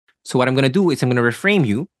So what I'm going to do is I'm going to reframe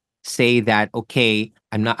you, say that, okay,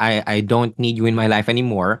 I don't need you in my life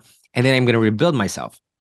anymore. And then I'm going to rebuild myself.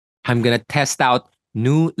 I'm going to test out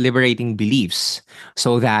new liberating beliefs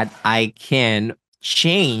so that I can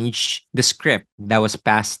change the script that was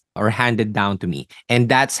passed or handed down to me. And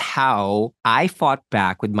that's how I fought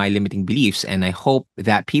back with my limiting beliefs. And I hope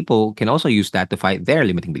that people can also use that to fight their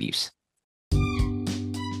limiting beliefs.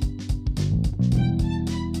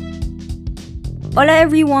 Hola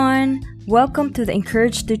everyone! Welcome to the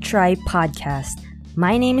Encourage to Try podcast.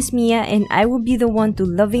 My name is Mia and I will be the one to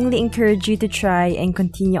lovingly encourage you to try and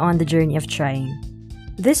continue on the journey of trying.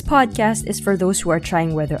 This podcast is for those who are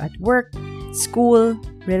trying, whether at work, school,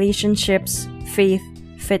 relationships, faith,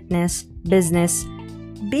 fitness, business,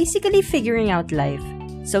 basically figuring out life.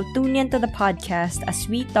 So tune in to the podcast as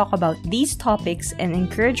we talk about these topics and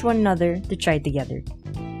encourage one another to try together.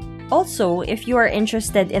 Also, if you are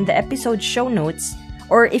interested in the episode show notes,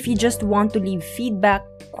 or if you just want to leave feedback,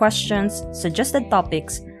 questions, suggested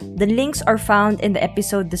topics, the links are found in the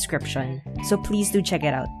episode description. So please do check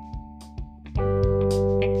it out.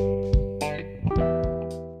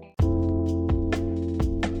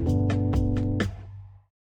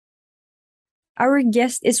 Our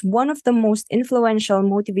guest is one of the most influential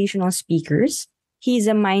motivational speakers. He is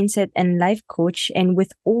a mindset and life coach and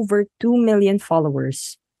with over 2 million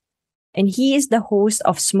followers. And he is the host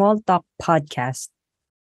of Small Talk Podcast.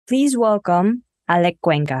 Please welcome Alec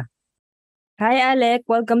Cuenca. Hi, Alec.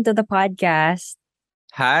 Welcome to the podcast.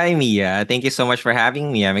 Hi, Mia. Thank you so much for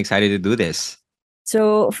having me. I'm excited to do this.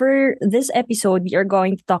 So, for this episode, we are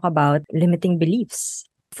going to talk about limiting beliefs.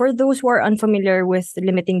 For those who are unfamiliar with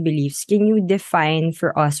limiting beliefs, can you define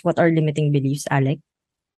for us what are limiting beliefs, Alec?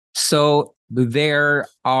 So, there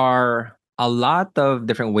are a lot of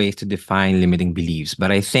different ways to define limiting beliefs.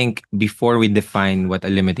 But I think before we define what a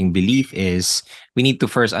limiting belief is, we need to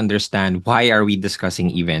first understand why are we discussing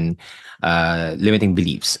even limiting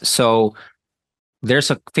beliefs. So there's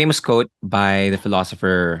a famous quote by the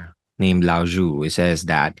philosopher named Lao Tzu. It says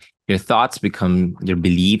that your thoughts become your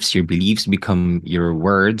beliefs become your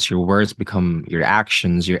words become your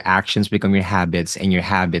actions become your habits, and your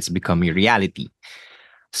habits become your reality.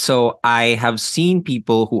 So I have seen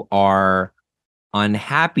people who are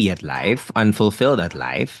unhappy at life, unfulfilled at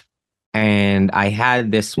life. And I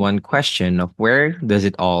had this one question of where does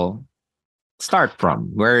it all start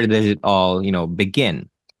from? Where does it all, begin?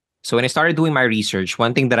 So when I started doing my research,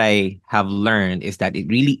 one thing that I have learned is that it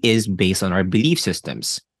really is based on our belief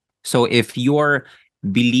systems. So if your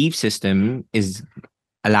belief system is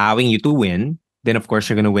allowing you to win, then of course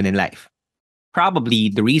you're going to win in life. Probably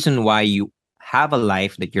the reason why you have a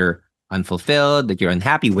life that you're unfulfilled, that you're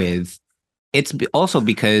unhappy with, it's also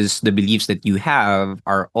because the beliefs that you have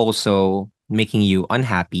are also making you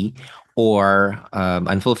unhappy or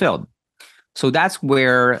unfulfilled. So that's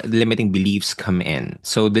where the limiting beliefs come in.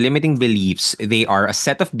 So the limiting beliefs, they are a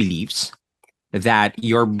set of beliefs that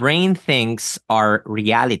your brain thinks are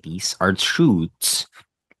realities, are truths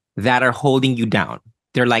that are holding you down.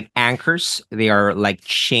 They're like anchors, they are like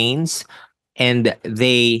chains, and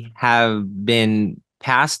they have been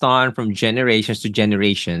passed on from generations to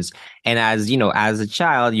generations. And as you know, as a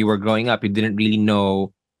child, you were growing up, you didn't really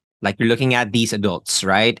know, like you're looking at these adults,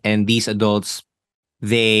 right? And these adults,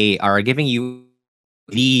 they are giving you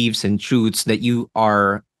beliefs and truths that you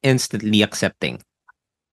are instantly accepting.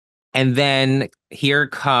 And then here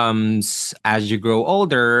comes, as you grow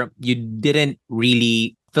older, you didn't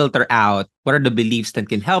really filter out what are the beliefs that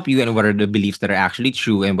can help you and what are the beliefs that are actually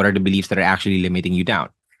true and what are the beliefs that are actually limiting you down.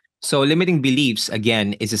 So limiting beliefs,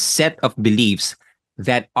 again, is a set of beliefs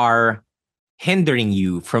that are hindering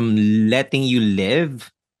you from letting you live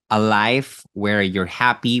a life where you're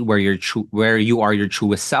happy, where you're true, where you are your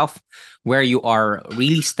truest self, where you are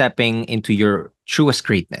really stepping into your truest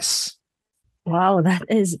greatness. Wow, that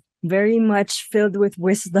is very much filled with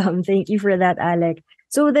wisdom. Thank you for that, Alec.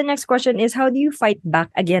 So the next question is, how do you fight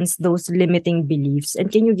back against those limiting beliefs?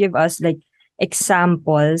 And can you give us like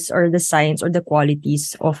examples or the signs or the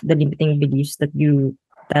qualities of the limiting beliefs that you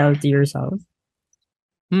tell to yourself?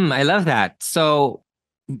 I love that. So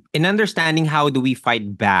in understanding how do we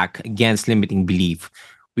fight back against limiting belief,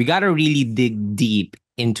 we got to really dig deep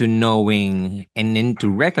into knowing and into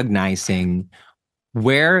recognizing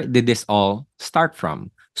where did this all start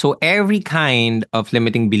from. So every kind of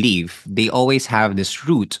limiting belief, they always have this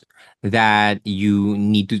root that you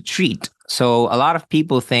need to treat. So a lot of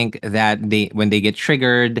people think that when they get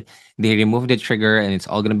triggered, they remove the trigger and it's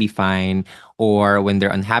all going to be fine. Or when they're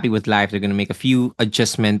unhappy with life, they're going to make a few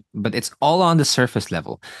adjustments, but it's all on the surface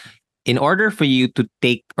level. In order for you to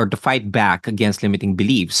take or to fight back against limiting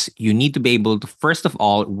beliefs, you need to be able to, first of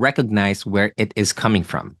all, recognize where it is coming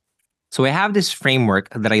from. So I have this framework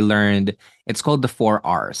that I learned. It's called the 4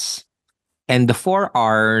 R's. And the 4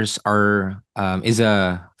 R's are is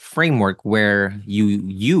a framework where you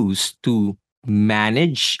use to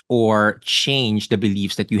manage or change the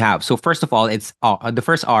beliefs that you have. So first of all, it's the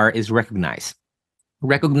first R is recognize.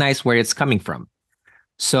 Recognize where it's coming from.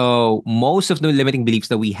 So most of the limiting beliefs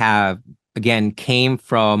that we have, again, came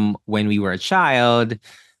from when we were a child.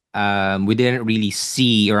 We didn't really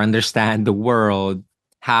see or understand the world,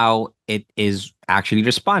 how it is actually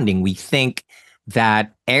responding. We think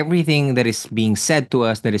that everything that is being said to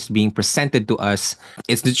us, that is being presented to us,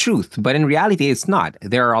 is the truth. But in reality, it's not.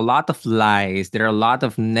 There are a lot of lies. There are a lot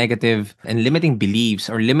of negative and limiting beliefs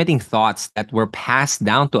or limiting thoughts that were passed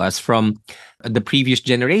down to us from the previous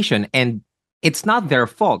generation. And it's not their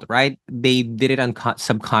fault, right? They did it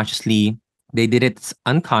subconsciously. They did it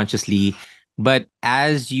unconsciously. But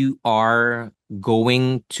as you are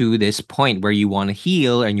going to this point where you want to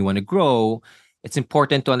heal and you want to grow, it's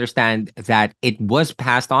important to understand that it was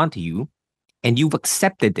passed on to you and you've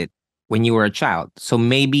accepted it when you were a child. So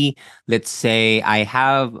maybe, let's say, I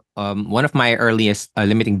have one of my earliest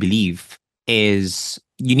limiting belief is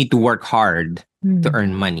you need to work hard to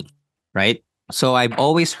earn money, right? So I've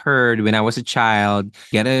always heard when I was a child,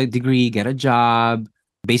 get a degree, get a job,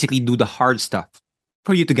 basically do the hard stuff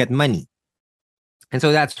for you to get money. And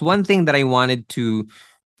so that's one thing that I wanted to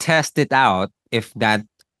test it out, if that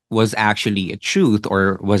was actually a truth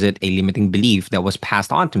or was it a limiting belief that was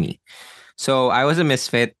passed on to me. So I was a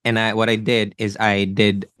misfit, and what I did is I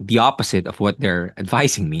did the opposite of what they're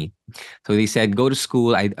advising me. So they said, go to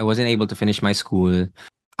school. I wasn't able to finish my school.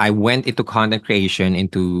 I went into content creation,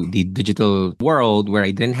 into the digital world where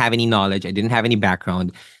I didn't have any knowledge. I didn't have any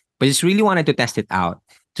background, but just really wanted to test it out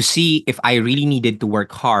to see if I really needed to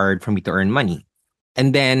work hard for me to earn money.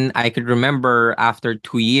 And then I could remember after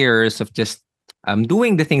 2 years of just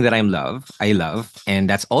doing the thing that I love, and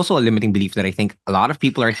that's also a limiting belief that I think a lot of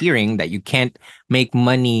people are hearing, that you can't make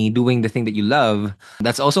money doing the thing that you love.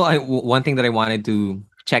 That's also one thing that I wanted to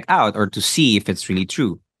check out or to see if it's really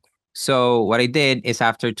true. So what I did is,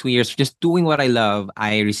 after 2 years of just doing what I love,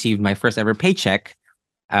 I received my first ever paycheck,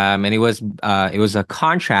 and it was a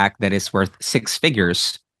contract that is worth 6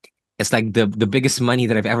 figures. It's like the biggest money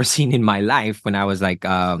that I've ever seen in my life. When I was like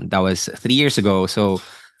that was 3 years ago. So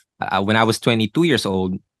when I was 22 years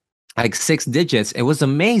old, like 6 digits, it was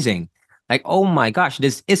amazing. Like, oh my gosh,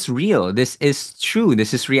 this is real. This is true.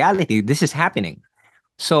 This is reality. This is happening.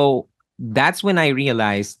 So that's when I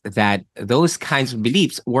realized that those kinds of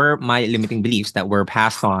beliefs were my limiting beliefs that were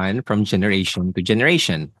passed on from generation to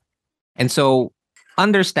generation. And so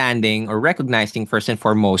understanding or recognizing, first and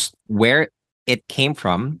foremost, where it came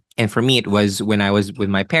from. And for me, it was when I was with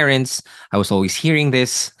my parents. I was always hearing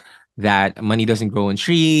this, that money doesn't grow on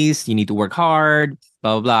trees. You need to work hard,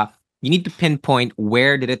 blah, blah, blah. You need to pinpoint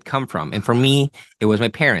where did it come from. And for me, it was my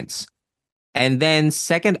parents. And then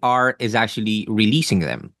second R is actually releasing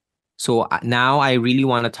them. So now I really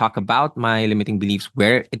want to talk about my limiting beliefs,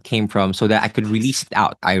 where it came from, so that I could release it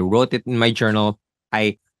out. I wrote it in my journal.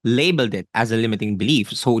 I labeled it as a limiting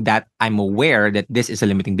belief so that I'm aware that this is a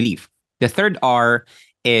limiting belief. The third R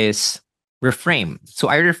is reframe. So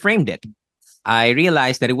I reframed it. I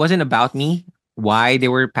realized that it wasn't about me, why they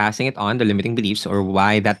were passing it on, the limiting beliefs, or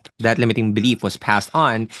why that limiting belief was passed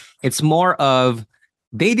on. It's more of,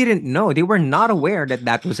 they didn't know, they were not aware that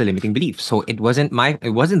that was a limiting belief. So it wasn't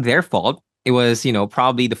their fault. It was,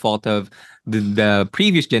 probably the fault of the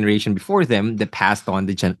previous generation before them that passed on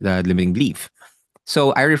the limiting belief.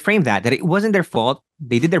 So I reframed that it wasn't their fault.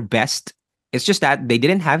 They did their best. It's just that they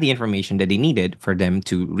didn't have the information that they needed for them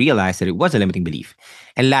to realize that it was a limiting belief.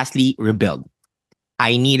 And lastly, rebuild.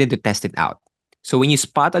 I needed to test it out. So when you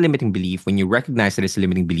spot a limiting belief, when you recognize that it's a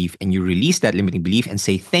limiting belief, and you release that limiting belief and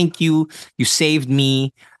say, thank you, you saved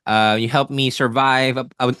me, you helped me survive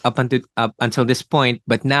up until this point,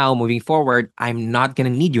 but now moving forward, I'm not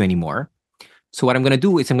going to need you anymore. So what I'm going to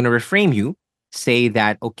do is I'm going to reframe you, say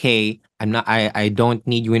that, okay, I don't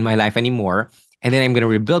need you in my life anymore. And then I'm going to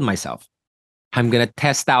rebuild myself. I'm going to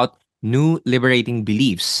test out new liberating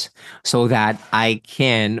beliefs so that I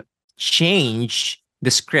can change the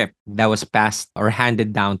script that was passed or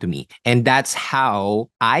handed down to me. And that's how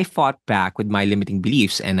I fought back with my limiting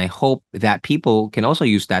beliefs. And I hope that people can also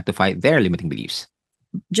use that to fight their limiting beliefs.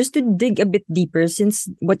 Just to dig a bit deeper, since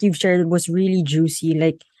what you've shared was really juicy,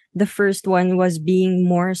 like the first one was being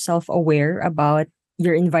more self-aware about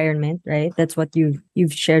your environment, right? That's what you've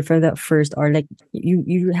shared for the first, or like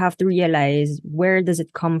you have to realize where does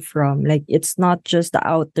it come from. Like it's not just the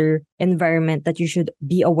outer environment that you should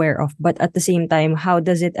be aware of, but at the same time, how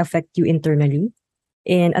does it affect you internally?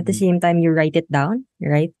 And at the Mhm. same time, you write it down,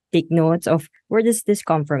 right? Take notes of where does this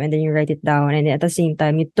come from, and then you write it down. And at the same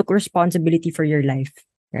time, you took responsibility for your life,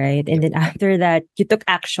 right? And Yep. then after that, you took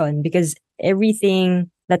action, because everything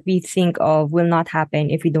that we think of will not happen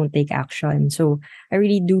if we don't take action. So I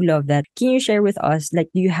really do love that. Can you share with us, like,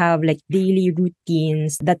 do you have like daily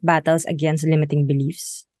routines that battles against limiting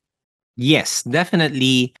beliefs? Yes,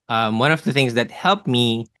 definitely. One of the things that helped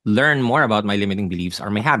me learn more about my limiting beliefs are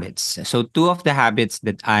my habits. So, two of the habits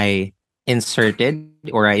that I inserted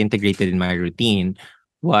or I integrated in my routine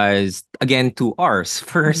was again 2 R's.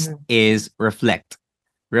 First Mhm. is reflect,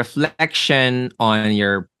 reflection on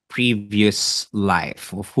your previous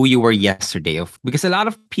life of who you were yesterday. Of because a lot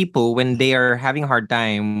of people, when they are having a hard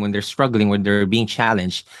time, when they're struggling, when they're being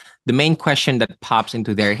challenged, the main question that pops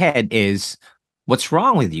into their head is, what's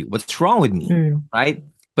wrong with you? What's wrong with me? Mm. Right?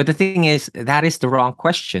 But the thing is, that is the wrong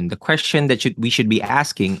question. The question that we should be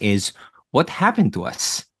asking is, what happened to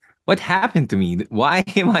us? What happened to me? Why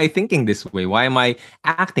am I thinking this way? Why am I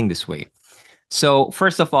acting this way? So,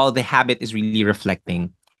 first of all, the habit is really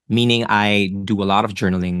reflecting, meaning I do a lot of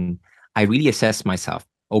journaling. I really assess myself.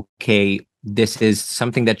 Okay, this is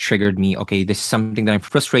something that triggered me. Okay, this is something that I'm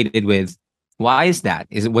frustrated with. Why is that?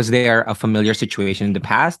 Was there a familiar situation in the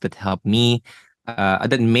past that helped me,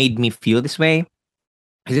 that made me feel this way?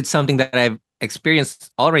 Is it something that I've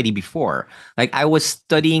experienced already before? Like I was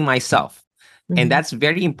studying myself. And Mhm. that's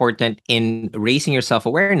very important in raising your self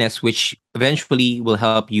awareness, which eventually will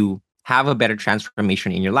help you have a better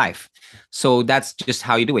transformation in your life. So that's just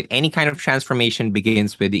how you do it. Any kind of transformation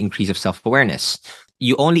begins with the increase of self awareness.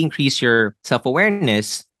 You only increase your self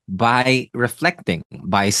awareness by reflecting,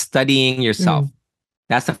 by studying yourself. Mm.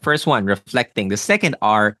 That's the first one, reflecting. The second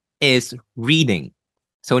R is reading.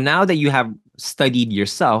 So now that you have studied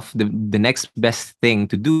yourself, the next best thing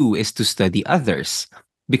to do is to study others.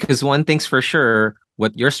 Because one thing's for sure,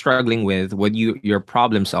 what you're struggling with, what your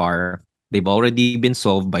problems are, they've already been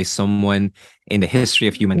solved by someone in the history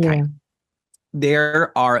of humankind. Yeah.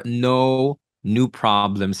 There are no new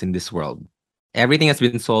problems in this world. Everything has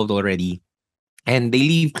been solved already, and they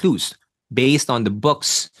leave clues based on the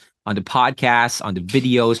books, on the podcasts, on the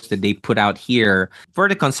videos that they put out here for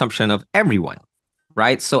the consumption of everyone,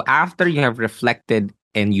 right? So after you have reflected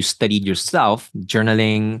and you studied yourself,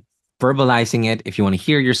 journaling, verbalizing it, if you want to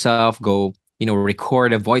hear yourself, go,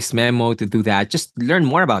 record a voice memo to do that. Just learn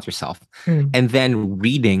more about yourself. Mm. And then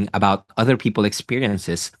reading about other people's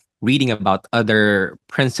experiences, reading about other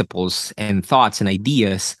principles and thoughts and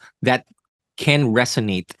ideas that can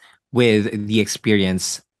resonate with the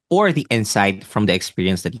experience or the insight from the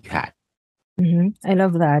experience that you had. I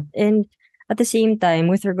love that. And at the same time,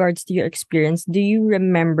 with regards to your experience, do you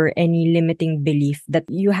remember any limiting belief that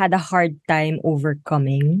you had a hard time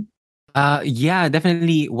overcoming? Yeah,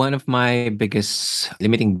 definitely one of my biggest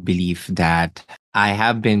limiting belief that I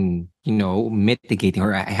have been, mitigating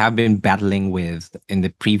or I have been battling with in the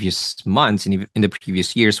previous months and even in the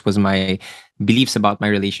previous years was my beliefs about my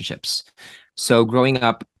relationships. So growing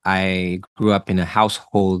up, I grew up in a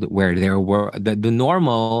household where there were the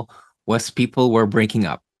normal was people were breaking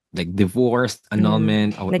up, like divorce, Mm.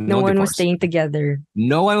 annulment, or Like no no one was divorce. staying together,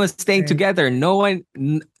 No one was staying right? together. No one,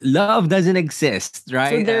 love doesn't exist, So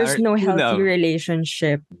right? there's Or no true healthy love.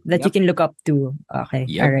 relationship that you Yep. can look up to. Okay. All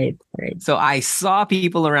Yep. right. All right. So I saw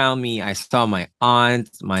people around me. I saw my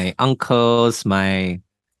aunts, my uncles, my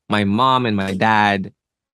mom and my dad,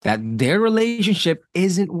 that their relationship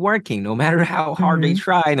isn't working. No matter how hard they Mm-hmm.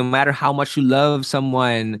 try, no matter how much you love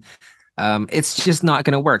someone, it's just not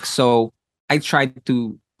gonna work. So I tried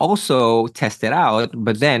to also test it out,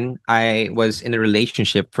 but then I was in a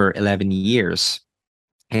relationship for 11 years,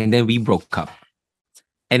 and then we broke up.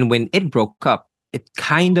 And when it broke up, it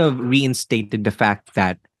kind of reinstated the fact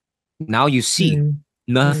that now you see, Mm.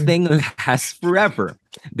 Mm. nothing lasts forever.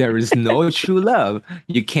 There is no true love.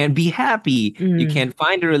 You can't be happy. You Mm. can't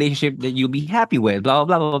find a relationship that you'll be happy with, blah,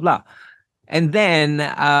 blah, blah, blah, blah. And then,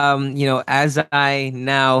 as I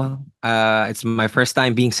now, it's my first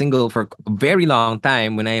time being single for a very long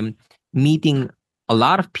time. When I'm meeting a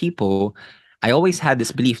lot of people, I always had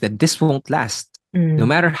this belief that this won't last. No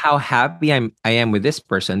Mm. matter how happy I am with this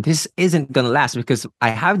person, this isn't gonna last because I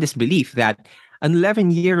have this belief that an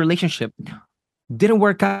 11-year relationship didn't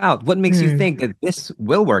work out. What makes you think Mm. that this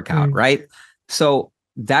will work out, Mm. right? So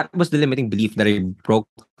that was the limiting belief that I broke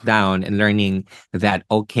down and learning that,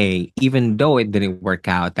 okay, even though it didn't work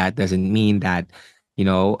out, that doesn't mean that,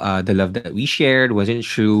 the love that we shared wasn't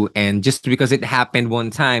true. And just because it happened one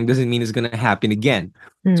time doesn't mean it's going to happen again.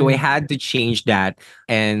 So I Mm. had to change that.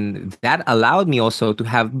 And that allowed me also to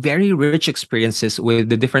have very rich experiences with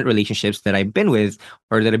the different relationships that I've been with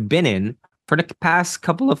or that I've been in for the past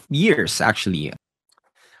couple of years, actually.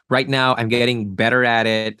 Right now I'm getting better at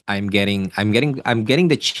it. I'm getting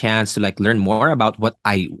the chance to like learn more about what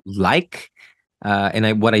I like,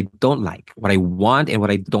 what I don't like, what I want and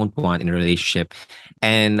what I don't want in a relationship.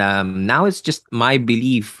 And now it's just my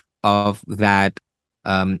belief of that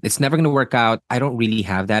it's never going to work out. I don't really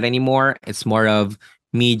have that anymore. It's more of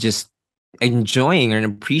me just enjoying and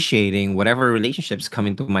appreciating whatever relationships come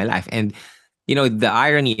into my life. And the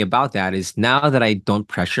irony about that is now that I don't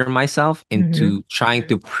pressure myself Mm-hmm. into trying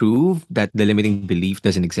to prove that the limiting belief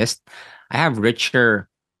doesn't exist, I have richer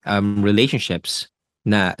relationships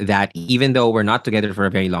that even though we're not together for a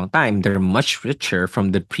very long time, they're much richer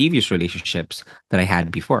from the previous relationships that I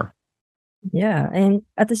had before. Yeah, and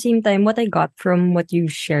at the same time, what I got from what you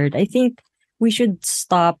shared, I think we should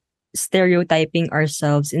stop stereotyping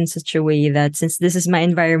ourselves in such a way that since this is my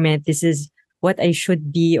environment, this is what I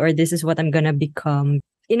should be, or this is what I'm gonna become.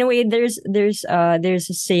 In a way, there's a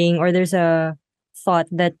saying, or there's a thought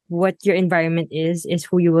that what your environment is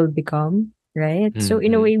who you will become, right? So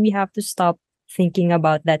in a Mm-hmm. way, we have to stop thinking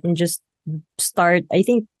about that and just start. I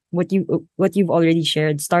think what you've already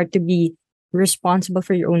shared, start to be responsible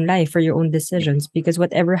for your own life, for your own Yeah. decisions, because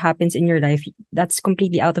whatever happens in your life, that's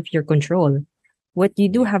completely out of your control. What you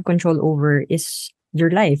do Yeah. have control over is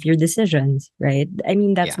your life, your decisions, right? I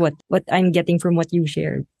mean, that's Yeah. what I'm getting from what you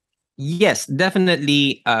shared. Yes,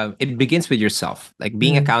 definitely. It begins with yourself, like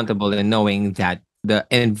being Mm, accountable and knowing that the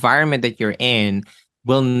environment that you're in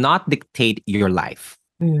will not dictate your life.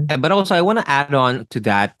 mm, But also, I want to add on to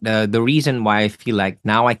that. The reason why I feel like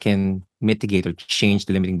now I can mitigate or change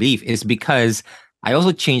the limiting belief is because I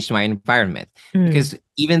also changed my environment. mm, Because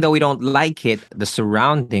even though we don't like it, the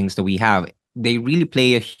surroundings that we have, they really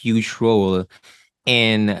play a huge role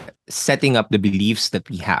in setting up the beliefs that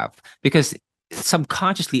we have. Because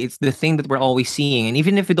subconsciously, it's the thing that we're always seeing. And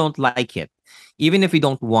even if we don't like it, even if we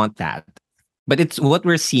don't want that, but it's what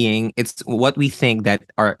we're seeing, it's what we think that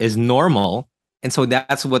is normal. And so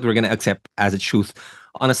that's what we're going to accept as a truth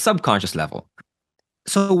on a subconscious level.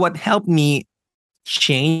 So what helped me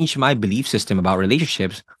change my belief system about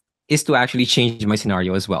relationships is to actually change my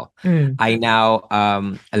scenario as well. mm, I now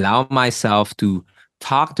allow myself to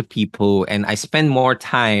talk to people, and I spend more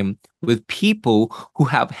time with people who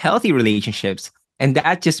have healthy relationships. And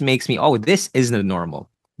that just makes me, oh, this isn't normal.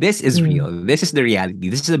 This is mm. real. This is the reality.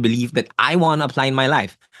 This is a belief that I want to apply in my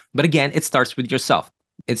life. But again, it starts with yourself.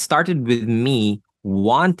 It started with me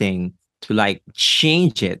wanting to like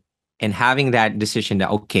change it and having that decision that,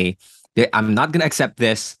 okay, I'm not going to accept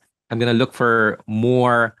this. I'm going to look for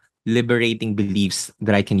more liberating beliefs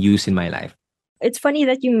that I can use in my life. It's funny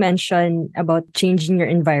that you mentioned about changing your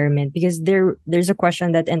environment, because there's a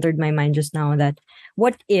question that entered my mind just now, that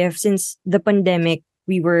what if, since the pandemic,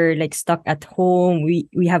 we were like stuck at home, we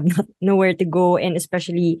have nowhere to go, and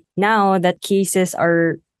especially now that cases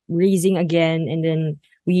are raising again, and then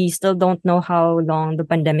we still don't know how long the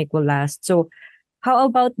pandemic will last. So how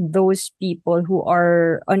about those people who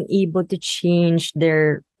are unable to change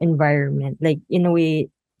their environment? Like, in a way,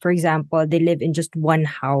 for example, they live in just one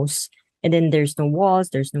house, and then there's no walls,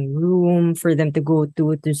 there's no room for them to go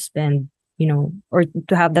to spend, or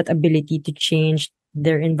to have that ability to change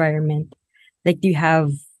their environment. Like, do you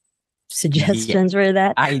have Yeah, suggestions for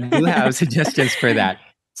that? I do have suggestions for that.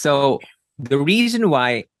 So the reason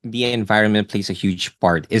why the environment plays a huge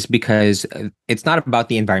part is because it's not about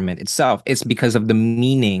the environment itself. It's because of the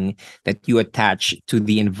meaning that you attach to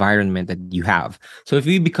the environment that you have. So if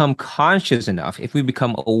we become conscious enough, if we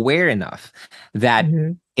become aware enough that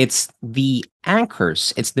Mm-hmm. it's the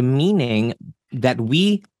anchors, it's the meaning that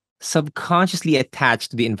we subconsciously attach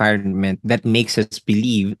to the environment that makes us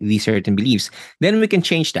believe these certain beliefs, then we can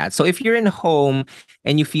change that. So if you're in home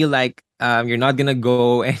and you feel like you're not gonna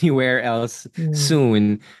go anywhere else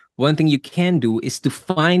soon, one thing you can do is to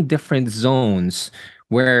find different zones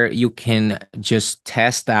where you can just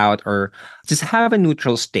test out or just have a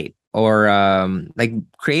neutral state, or like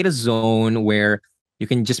create a zone where you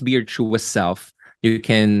can just be your truest self. You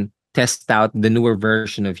can test out the newer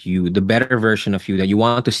version of you, the better version of you that you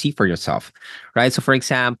want to see for yourself, right? So, for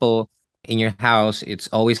example, in your house, it's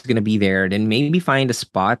always going to be there. Then maybe find a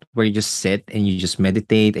spot where you just sit and you just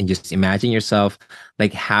meditate and just imagine yourself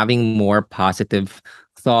like having more positive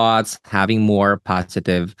thoughts, having more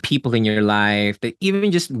positive people in your life. That even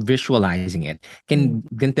just visualizing it can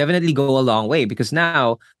definitely go a long way, because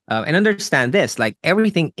now And understand this, like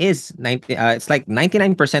everything is 90, it's like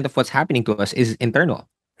 99% of what's happening to us is internal.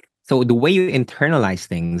 So the way you internalize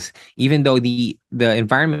things, even though the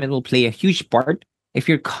environment will play a huge part, if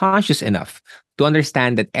you're conscious enough to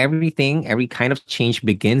understand that every kind of change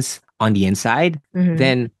begins on the inside, Mm-hmm.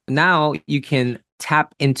 then now you can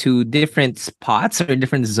tap into different spots or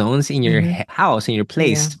different zones in your Mm-hmm. house, in your Yeah.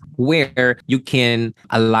 place, where you can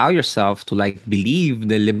allow yourself to like believe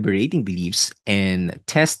the liberating beliefs and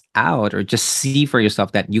test out or just see for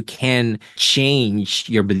yourself that you can change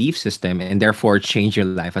your belief system and therefore change your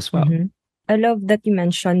life as well. Mm-hmm. I love that you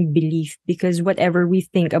mentioned belief because whatever we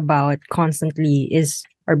think about constantly is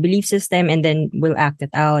our belief system, and then we'll act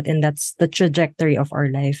it out, and that's the trajectory of our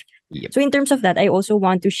life. Yep. So in terms of that, I also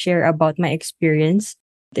want to share about my experience.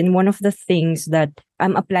 And one of the things that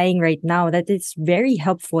I'm applying right now that is very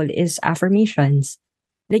helpful is affirmations.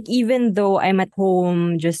 Like even though I'm at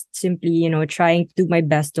home just simply, trying to do my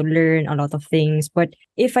best to learn a lot of things, but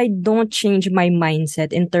if I don't change my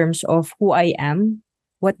mindset in terms of who I am,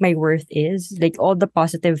 what my worth is, like all the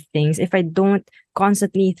positive things, if I don't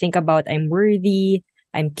constantly think about I'm worthy,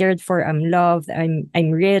 I'm cared for, I'm loved,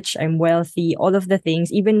 I'm rich, I'm wealthy, all of the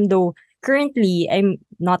things, even though currently I'm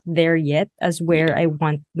not there yet as where Yeah. I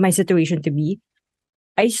want my situation to be,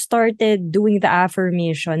 I started doing the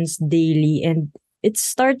affirmations daily and it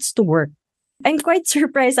starts to work. I'm quite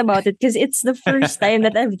surprised about it because it's the first time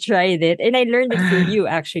that I've tried it and I learned it through you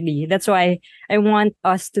actually. That's why I want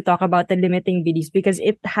us to talk about the limiting beliefs because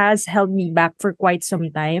it has held me back for quite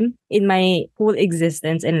some time in my whole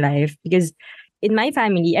existence in life because in my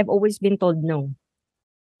family I've always been told no.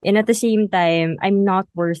 And at the same time, I'm not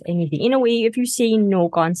worth anything. In a way, if you say no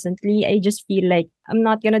constantly, I just feel like I'm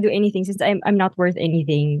not gonna do anything since I'm not worth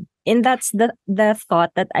anything. And that's the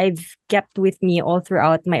thought that I've kept with me all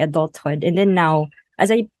throughout my adulthood. And then now, as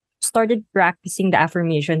I started practicing the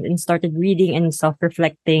affirmations and started reading and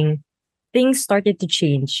self-reflecting, things started to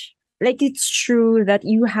change. Like it's true that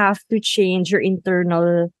you have to change your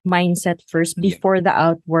internal mindset first Yeah. before the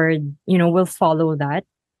outward, will follow that.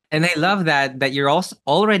 And I love that you're also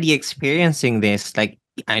already experiencing this. Like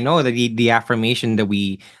I know that the affirmation that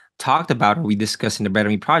we talked about or we discussed in the Better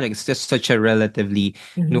Me project is just such a relatively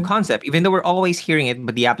new Mm-hmm. concept. Even though we're always hearing it,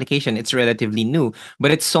 but the application it's relatively new.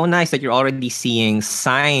 But it's so nice that you're already seeing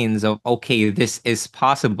signs of okay, this is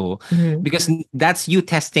possible Mm-hmm. because that's you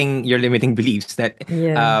testing your limiting beliefs. That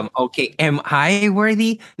Yeah. okay, am I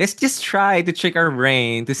worthy? Let's just try to trick our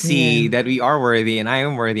brain to see Yeah. that we are worthy and I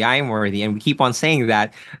am worthy, and we keep on saying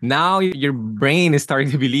that now your brain is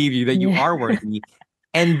starting to believe you that you Yeah. are worthy.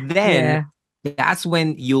 And then Yeah. that's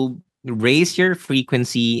when you'll raise your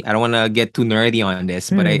frequency. I don't want to get too nerdy on this,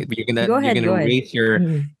 but Mm. Go you're ahead. gonna Go ahead. raise your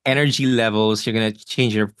Mm. energy levels, you're gonna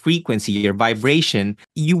change your frequency, your vibration.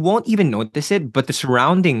 You won't even notice it, but the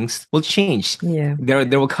surroundings will change. Yeah.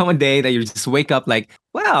 There will come a day that you just wake up like,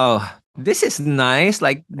 wow, this is nice.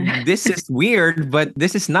 Like this is weird, but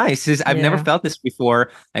this is nice. I've never Yeah. felt this before.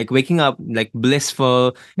 Like waking up like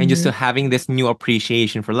blissful and just Mm-hmm. having this new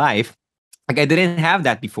appreciation for life. Like I didn't have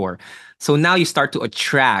that before. So now you start to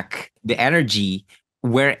attract the energy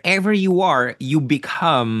wherever you are, you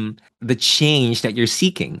become the change that you're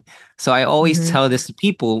seeking. So I always Mm-hmm. tell this to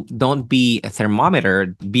people, don't be a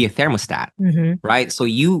thermometer, be a thermostat, Mm-hmm. right? So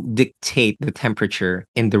you dictate the temperature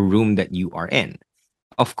in the room that you are in.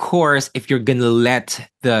 Of course, if you're going to let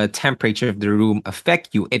the temperature of the room affect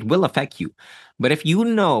you, it will affect you. But if you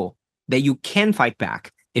know that you can fight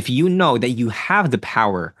back, if you know that you have the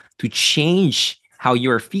power to change how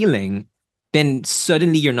you're feeling, then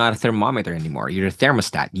suddenly you're not a thermometer anymore. You're a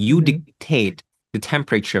thermostat. You Mm-hmm. dictate the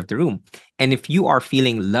temperature of the room. And if you are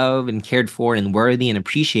feeling loved and cared for and worthy and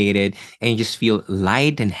appreciated, and you just feel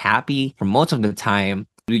light and happy for most of the time,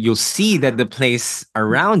 you'll see that the place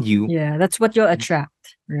around you Yeah. That's what you'll attract,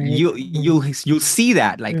 right? you'll see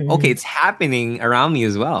that like okay, Mm-hmm. it's happening around me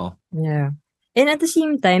as well. Yeah. And at the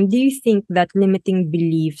same time, do you think that limiting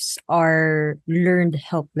beliefs are learned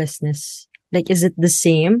helplessness? Like, is it the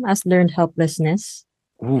same as learned helplessness?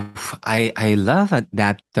 Oof, I love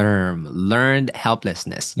that term, learned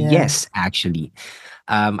helplessness. Yeah. Yes, actually,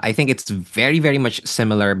 I think it's very much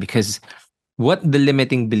similar because what the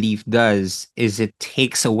limiting belief does is it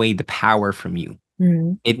takes away the power from you.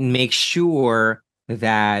 Mm-hmm. It makes sure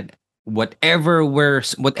that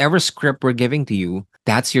whatever script we're giving to you,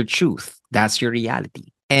 that's your truth, that's your reality.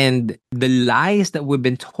 And the lies that we've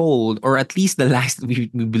been told, or at least the lies that we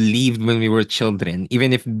believed when we were children,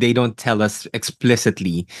 even if they don't tell us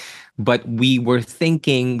explicitly, but we were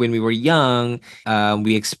thinking when we were young,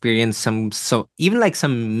 we experienced even like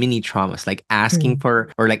some mini traumas, like asking for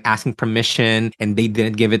or like asking permission and they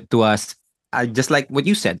didn't give it to us. just like what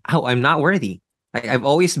you said, oh, I'm not worthy. I've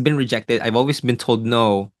always been rejected. I've always been told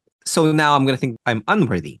no. So now I'm going to think I'm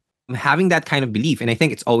unworthy. I'm having that kind of belief. And I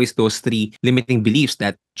think it's always those three limiting beliefs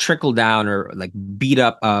that trickle down or like beat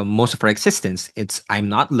up most of our existence. It's I'm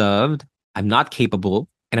not loved, I'm not capable,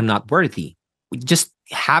 and I'm not worthy. Just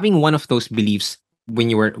having one of those beliefs when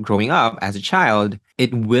you were growing up as a child,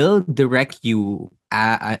 it will direct you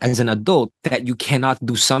as an adult that you cannot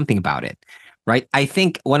do something about it, right? I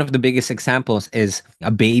think one of the biggest examples is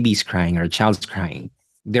a baby's crying or a child's crying.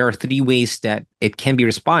 There are three ways that it can be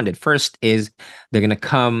responded. First is they're gonna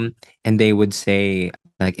come and they would say,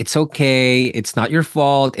 like, it's okay, it's not your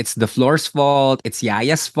fault, it's the floor's fault, it's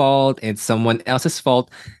Yaya's fault, it's someone else's fault.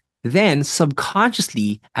 Then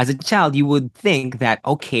subconsciously, as a child, you would think that,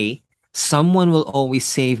 okay, someone will always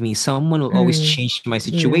save me, someone will always Mm. change my Yeah.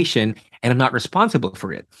 situation, and I'm not responsible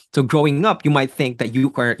for it. So growing up, you might think that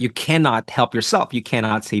you cannot help yourself, you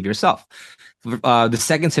cannot save yourself. The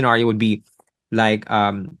second scenario would be like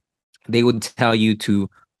they would tell you to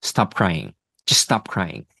stop crying, just stop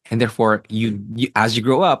crying, and therefore you as you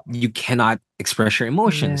grow up, you cannot express your Yeah.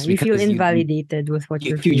 emotions You feel because you invalidated with what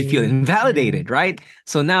you're you feel feeling. Yeah. invalidated, right?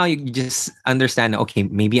 So now you just understand, okay,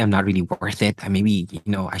 maybe I'm not really worth it. Maybe,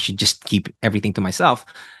 I should just keep everything to myself.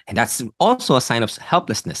 And that's also a sign of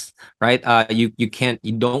helplessness, right? You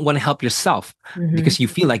don't want to help yourself Mm-hmm. because you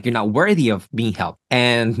feel like you're not worthy of being helped.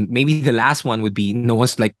 And maybe the last one would be no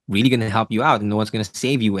one's like really going to help you out and no one's going to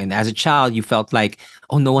save you. And as a child, you felt like,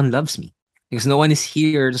 oh, no one loves me because no one is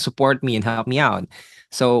here to support me and help me out.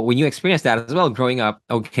 So when you experience that as well, growing up,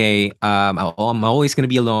 okay, I'm always going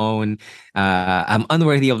to be alone. I'm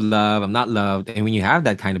unworthy of love. I'm not loved. And when you have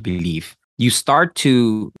that kind of belief, you start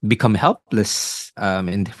to become helpless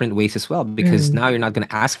in different ways as well, because Mm. now you're not going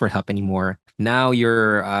to ask for help anymore. Now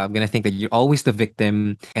you're going to think that you're always the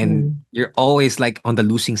victim and Mm. you're always like on the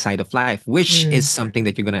losing side of life, which is Mm. something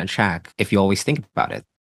that you're going to attract if you always think about it.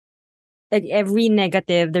 Like every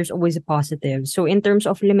negative, there's always a positive. So in terms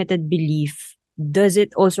of limited belief, does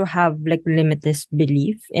it also have like limitless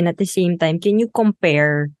belief? And at the same time, can you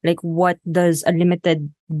compare like what does a limited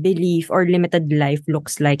belief or limited life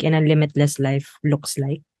looks like and a limitless life looks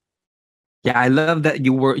like? Yeah, I love that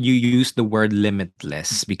you use the word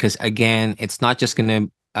limitless, because again, it's not just gonna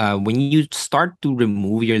when you start to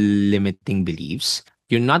remove your limiting beliefs,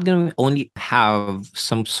 you're not gonna only have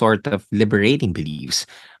some sort of liberating beliefs,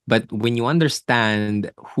 but when you understand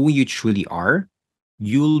who you truly are,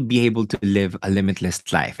 you'll be able to live a limitless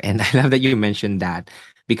life. And I love that you mentioned that,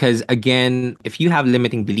 because again, if you have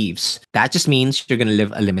limiting beliefs, that just means you're going to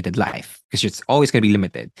live a limited life because it's always going to be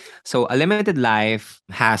limited. So a limited life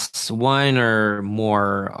has one or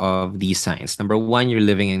more of these signs. Number one, you're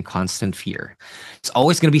living in constant fear. It's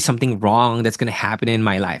always going to be something wrong that's going to happen in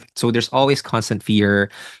my life. So there's always constant fear,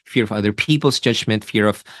 fear of other people's judgment, fear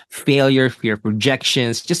of failure, fear of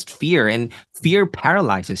rejections, just fear. And fear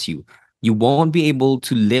paralyzes you. You won't be able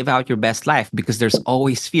to live out your best life because there's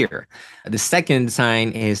always fear. The second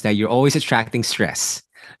sign is that you're always attracting stress.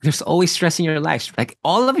 There's always stress in your life, like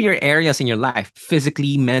all of your areas in your life,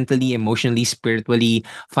 physically, mentally, emotionally, spiritually,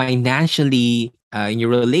 financially, in your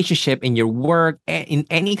relationship, in your work, in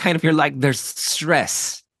any kind of your life, there's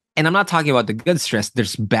stress. And I'm not talking about the good stress,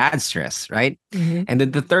 there's bad stress, right? Mm-hmm. And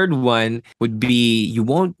then the third one would be you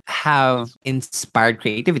won't have inspired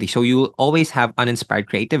creativity. So you'll always have uninspired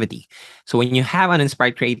creativity. So when you have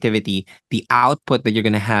uninspired creativity, the output that you're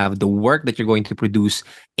going to have, the work that you're going to produce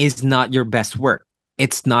is not your best work.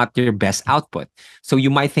 It's not your best output. So you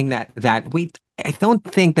might think that wait, I don't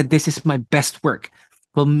think that this is my best work.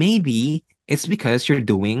 Well, maybe it's because you're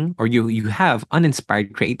doing or you have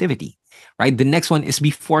uninspired creativity, right? The next one is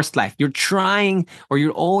be forced life. You're trying or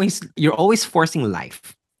you're always forcing life.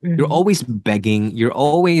 You're Mm-hmm. always begging, you're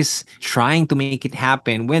always trying to make it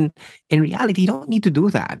happen when in reality you don't need to do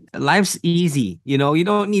that. Life's easy, you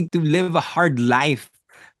don't need to live a hard life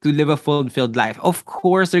to live a fulfilled life. Of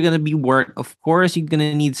course there's going to be work, of course you're going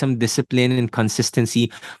to need some discipline and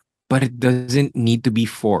consistency, but it doesn't need to be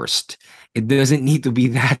forced. It doesn't need to be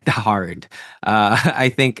that hard. I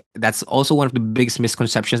think that's also one of the biggest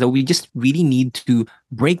misconceptions that we just really need to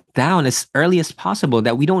break down as early as possible,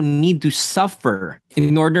 that we don't need to suffer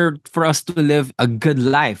in order for us to live a good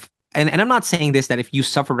life. And I'm not saying this that if you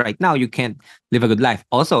suffer right now, you can't live a good life.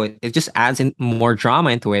 Also, it just adds in more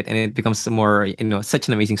drama into it and it becomes more, such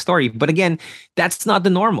an amazing story. But again, that's not the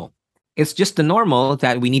normal. It's just the normal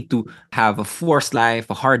that we need to have a forced life,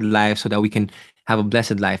 a hard life, so that we can have a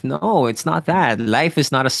blessed life. No, it's not that. Life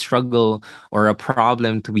is not a struggle or a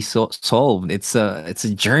problem to be solved. It's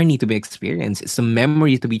a journey to be experienced. It's a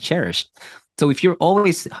memory to be cherished. So if you're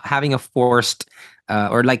always having a forced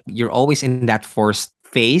or like you're always in that forced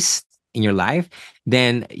phase in your life,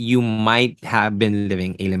 then you might have been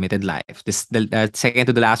living a limited life. The second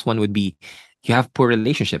to the last one would be you have poor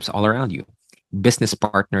relationships all around you, business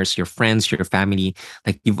partners, your friends, your family.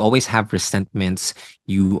 Like you've always have resentments.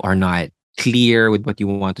 You are not clear with what you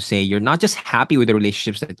want to say. You're not just happy with the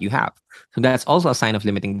relationships that you have. So that's also a sign of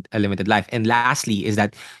limiting a limited life. And lastly, is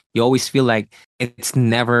that you always feel like it's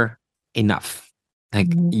never enough. Like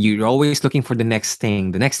Mhm. you're always looking for the next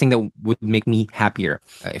thing that would make me happier.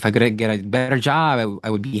 If I could get a better job, I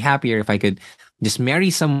would be happier. If I could just marry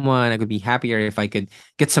someone, I could be happier. If I could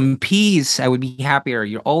get some peace, I would be happier.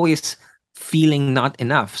 You're always feeling not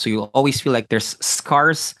enough. So you'll always feel like there's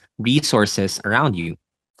scarce resources around you.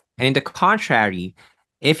 And in the contrary,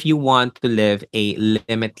 if you want to live a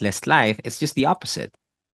limitless life, it's just the opposite.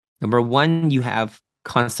 Number one, you have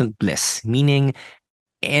constant bliss, meaning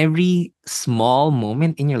every small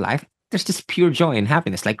moment in your life, there's just pure joy and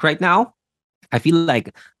happiness. Like right now, I feel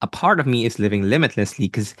like a part of me is living limitlessly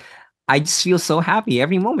because I just feel so happy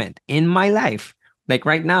every moment in my life. Like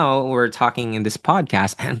right now, we're talking in this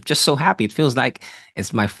podcast, and I'm just so happy. It feels like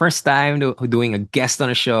it's my first time doing a guest on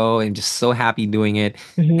a show, and just so happy doing it.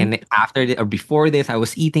 Mhm. And after or before this, I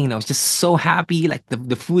was eating, and I was just so happy. Like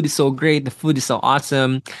the food is so great, the food is so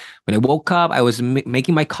awesome. When I woke up, I was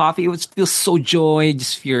making my coffee. It was feels so joy,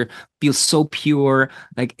 just feels so pure.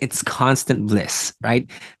 Like it's constant bliss, right?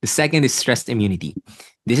 The second is stress immunity.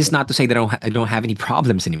 This is not to say that I don't have any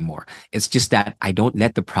problems anymore. It's just that I don't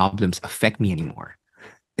let the problems affect me anymore.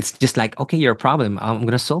 It's just like, okay, you're a problem. I'm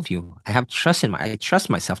gonna solve you. I trust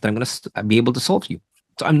myself that I'm gonna be able to solve you.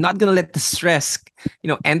 So I'm not gonna let the stress,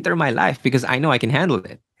 enter my life because I know I can handle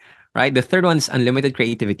it. Right. The third one is unlimited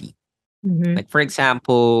creativity. Mhm. Like for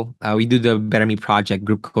example, we do the Better Me Project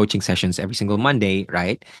group coaching sessions every single Monday,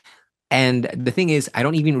 right? And the thing is, I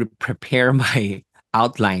don't even prepare my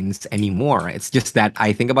outlines anymore. It's just that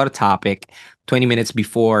I think about a topic 20 minutes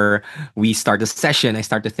before we start the session. I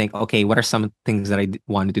start to think, okay, what are some things that I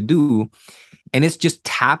wanted to do? And it's just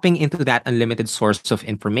tapping into that unlimited source of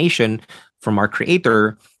information from our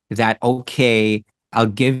creator that, okay, I'll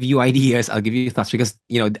give you ideas, I'll give you thoughts because,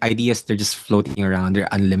 the ideas, they're just floating around, they're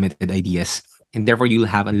unlimited ideas. And therefore, you'll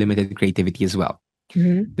have unlimited creativity as well.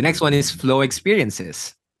 Mhm. The next one is flow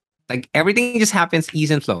experiences. Like everything just happens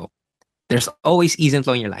ease and flow. There's always ease and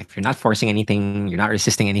flow in your life. You're not forcing anything, you're not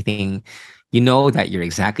resisting anything. You know that you're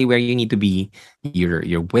exactly where you need to be.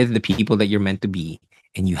 You're with the people that you're meant to be,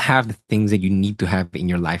 and you have the things that you need to have in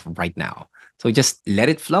your life right now. So just let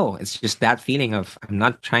it flow. It's just that feeling of I'm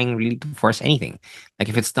not trying really to force anything. Like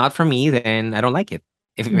if it's not for me, then I don't like it.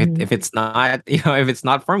 Mhm. If it's not, if it's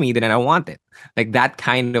not for me, then I don't want it. Like that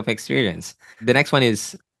kind of experience. The next one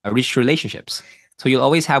is rich relationships. So you'll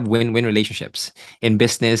always have win-win relationships in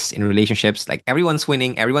business, in relationships. Like everyone's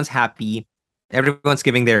winning, everyone's happy, everyone's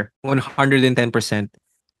giving their 110%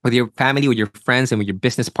 with your family, with your friends, and with your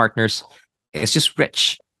business partners. It's just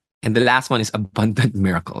rich. And the last one is abundant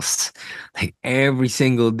miracles. Like every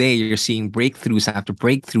single day, you're seeing breakthroughs after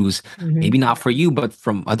breakthroughs. Maybe Mhm. not for you, but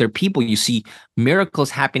from other people. You see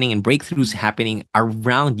miracles happening and breakthroughs happening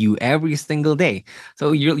around you every single day.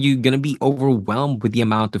 So you're gonna be overwhelmed with the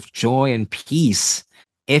amount of joy and peace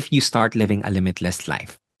if you start living a limitless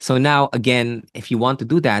life. So now again, if you want to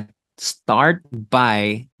do that, start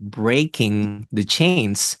by breaking the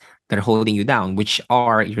chains that are holding you down, which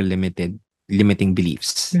are your limiting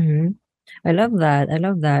beliefs. Mhm. I love that. I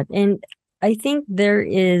love that. And I think there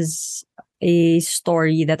is a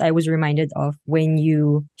story that I was reminded of when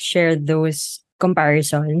you shared those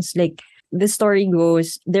comparisons. Like the story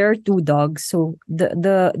goes, there are two dogs. So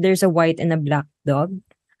there's a white and a black dog.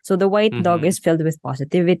 So the white dog Mm-hmm. is filled with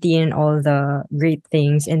positivity and all the great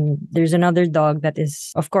things. And there's another dog that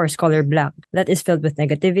is, of course, color black, that is filled with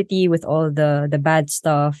negativity, with all the bad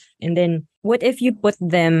stuff. And then what if you put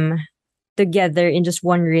them together in just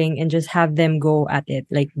one ring and just have them go at it,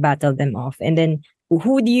 like battle them off? And then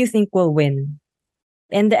who do you think will win?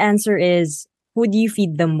 And the answer is, who do you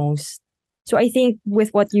feed the most? So I think with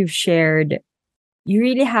what you've shared, you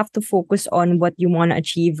really have to focus on what you want to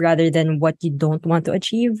achieve rather than what you don't want to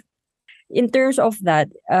achieve. In terms of that,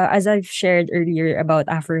 as I've shared earlier about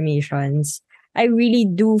affirmations, I really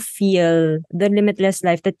do feel the limitless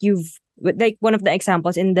life that you've, like one of the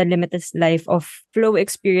examples in the limitless life of flow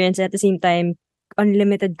experience, at the same time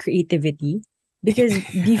unlimited creativity. Because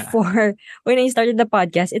before, when I started the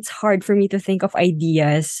podcast, it's hard for me to think of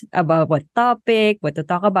ideas about what topic, what to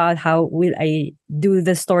talk about, how will I do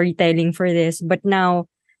the storytelling for this. But now,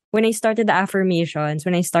 when I started the affirmations,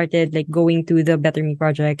 when I started like going to the Better Me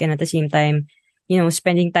project, and at the same time,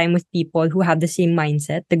 spending time with people who have the same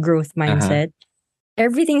mindset, the growth Uh-huh. mindset,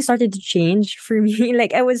 everything started to change for me.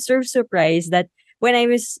 Like I was so surprised that when I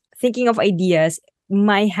was thinking of ideas,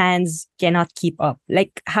 my hands cannot keep up.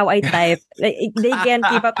 Like how I type, like they can't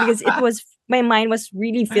keep up because it was my mind was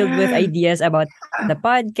really filled with ideas about the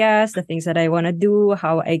podcast, the things that I want to do,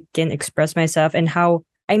 how I can express myself, and how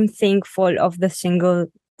I'm thankful of the single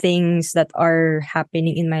things that are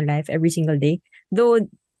happening in my life every single day. Though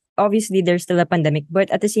obviously there's still a pandemic, but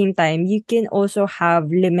at the same time, you can also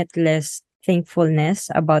have limitless thankfulness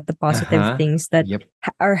about the positive Uh-huh. things that Yep.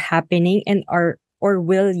 are happening and are or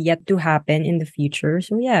will yet to happen in the future.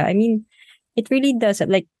 So yeah, I mean, it really does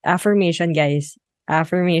like affirmation, guys.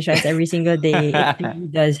 Affirmations every single day. It really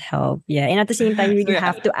does help. Yeah. And at the same time, you So really yeah.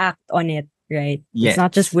 have to act on it, right? It's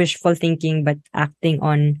not just Yes. wishful thinking, but acting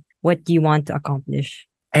on what you want to accomplish.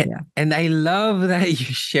 And, Yeah. and I love that you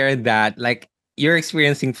shared that. Like you're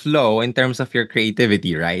experiencing flow in terms of your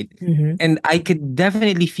creativity, right? Mm-hmm. And I could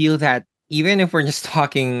definitely feel that even if we're just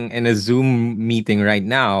talking in a Zoom meeting right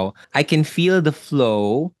now, I can feel the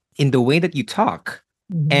flow in the way that you talk.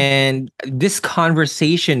 Mm-hmm. And this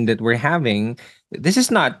conversation that we're having, this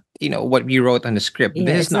is not, what we wrote on the script. Yeah,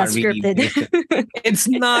 This is it's not not really scripted. based. It's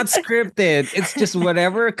not scripted. It's just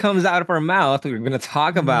whatever comes out of our mouth, we're going to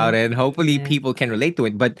talk Uh-huh. about it. And hopefully Yeah. people can relate to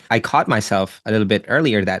it. But I caught myself a little bit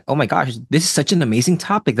earlier that, oh my gosh, this is such an amazing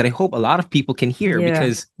topic that I hope a lot of people can hear Yeah.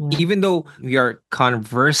 because Yeah. even though we are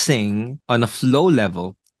conversing on a flow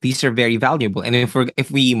level, these are very valuable. And if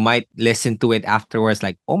we might listen to it afterwards,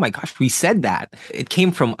 like, oh my gosh, we said that. It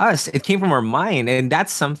came from us. It came from our mind. And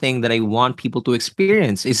that's something that I want people to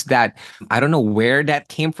experience is that I don't know where that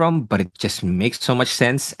came from, but it just makes so much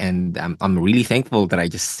sense. And I'm really thankful that I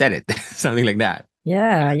just said it. Something like that.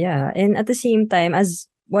 Yeah, yeah. And at the same time, as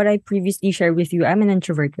what I previously shared with you, I'm an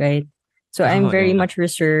introvert, right? So I'm Oh, very yeah. much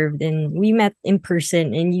reserved and we met in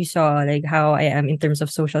person and you saw like how I am in terms of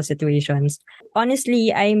social situations.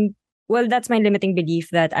 Honestly, that's my limiting belief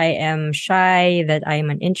that I am shy, that I'm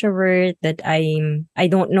an introvert, that I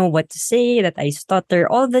don't know what to say, that I stutter,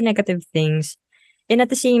 all the negative things. And at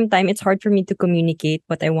the same time, it's hard for me to communicate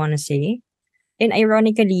what I want to say. And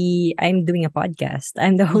ironically, I'm doing a podcast.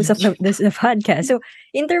 I'm the host of the podcast. So,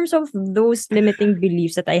 in terms of those limiting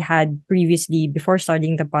beliefs that I had previously before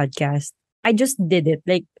starting the podcast, I just did it.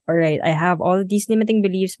 Like, all right, I have all of these limiting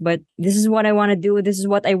beliefs, but this is what I want to do. This is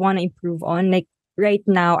what I want to improve on. Like, right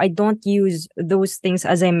now, I don't use those things,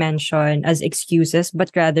 as I mentioned, as excuses, but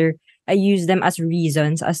rather I use them as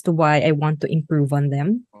reasons as to why I want to improve on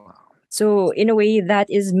them. So in a way, that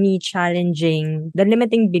is me challenging the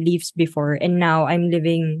limiting beliefs before, and now I'm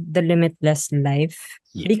living the limitless life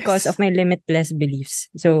because of Yes. my limitless beliefs.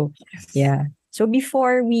 So Yes. yeah. So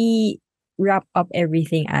before we wrap up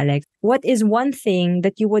everything, Alex, what is one thing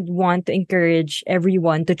that you would want to encourage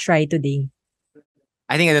everyone to try today?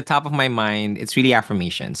 I think at the top of my mind, it's really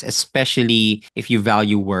affirmations, especially if you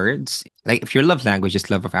value words. Like if your love language is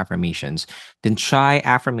love of affirmations, then try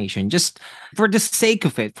affirmation just for the sake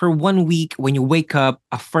of it. For 1 week, when you wake up,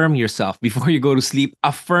 affirm yourself. Before you go to sleep,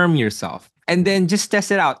 affirm yourself. And then just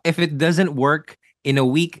test it out. If it doesn't work in a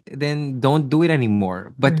week, then don't do it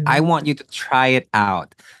anymore. But I Mm-hmm. want you to try it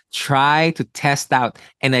out. Try to test out.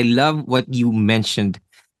 And I love what you mentioned.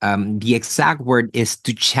 The exact word is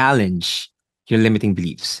to challenge your limiting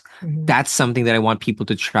beliefs. Mm-hmm. That's something that I want people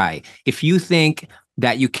to try. If you think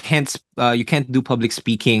that you can't do public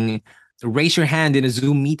speaking, raise your hand in a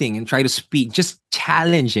Zoom meeting and try to speak. Just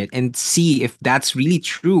challenge it and see if that's really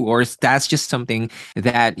true or if that's just something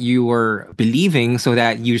that you are believing so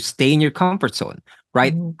that you stay in your comfort zone,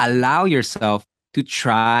 right? Mm-hmm. Allow yourself to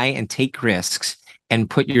try and take risks and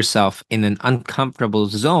put yourself in an uncomfortable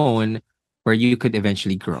zone where you could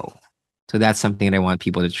eventually grow. So that's something that I want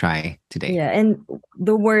people to try today. Yeah, and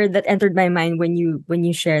the word that entered my mind when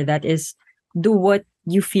you share that is do what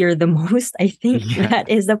you fear the most. I think Yeah. that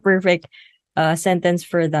is the perfect sentence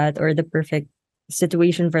for that or the perfect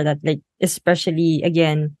situation for that. Like especially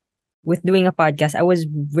again with doing a podcast, I was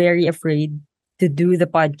very afraid to do the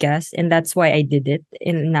podcast and that's why I did it.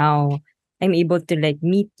 And now I'm able to like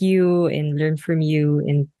meet you and learn from you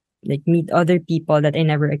and like meet other people that I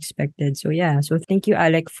never expected. So yeah, so thank you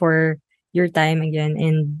Alec for your time again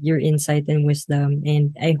and your insight and wisdom.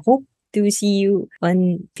 And I hope to see you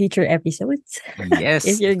on future episodes if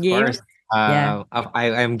Yes, you're of game. course. Yeah.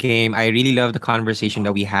 I'm game. I really love the conversation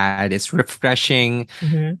that we had. It's refreshing.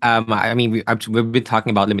 Mm-hmm. I mean, we've been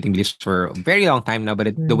talking about limiting beliefs for a very long time now,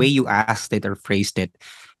 but the way Mm-hmm. you asked it or phrased it,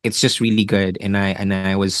 it's just really good. And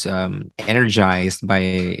I was energized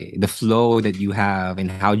by the flow that you have and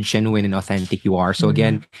how genuine and authentic you are. So Mm-hmm.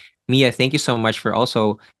 again, Mia, thank you so much for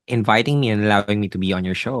also inviting me and allowing me to be on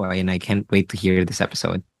your show. And I can't wait to hear this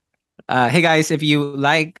episode. Hey guys, if you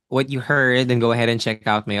like what you heard, then go ahead and check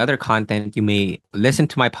out my other content. You may listen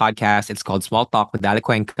to my podcast. It's called Small Talk with Alec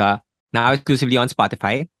Cuenca, now exclusively on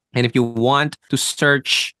Spotify. And if you want to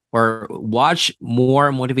search or watch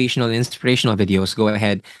more motivational and inspirational videos, go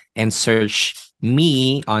ahead and search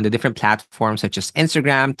me on the different platforms such as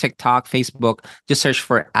Instagram, TikTok, Facebook. Just search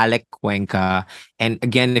for Alec Cuenca. And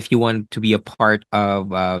again, if you want to be a part of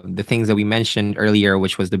the things that we mentioned earlier,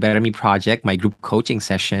 which was the Better Me Project, my group coaching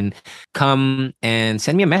session, come and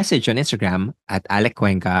send me a message on Instagram at Alec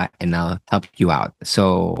Cuenca and I'll help you out.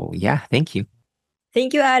 So yeah, thank you.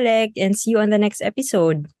 Thank you, Alec, and see you on the next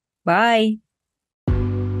episode. Bye.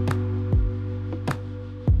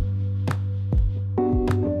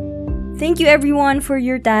 Thank you everyone for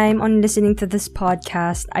your time on listening to this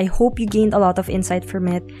podcast. I hope you gained a lot of insight from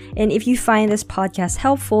it. And if you find this podcast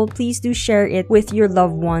helpful, please do share it with your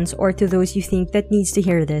loved ones or to those you think that needs to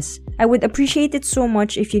hear this. I would appreciate it so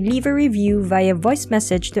much if you leave a review via voice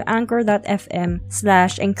message to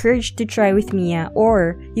anchor.fm/encouraged to try with Mia,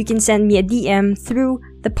 or you can send me a DM through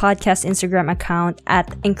the podcast Instagram account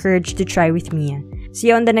at encouraged to try with Mia. See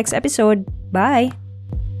you on the next episode. Bye!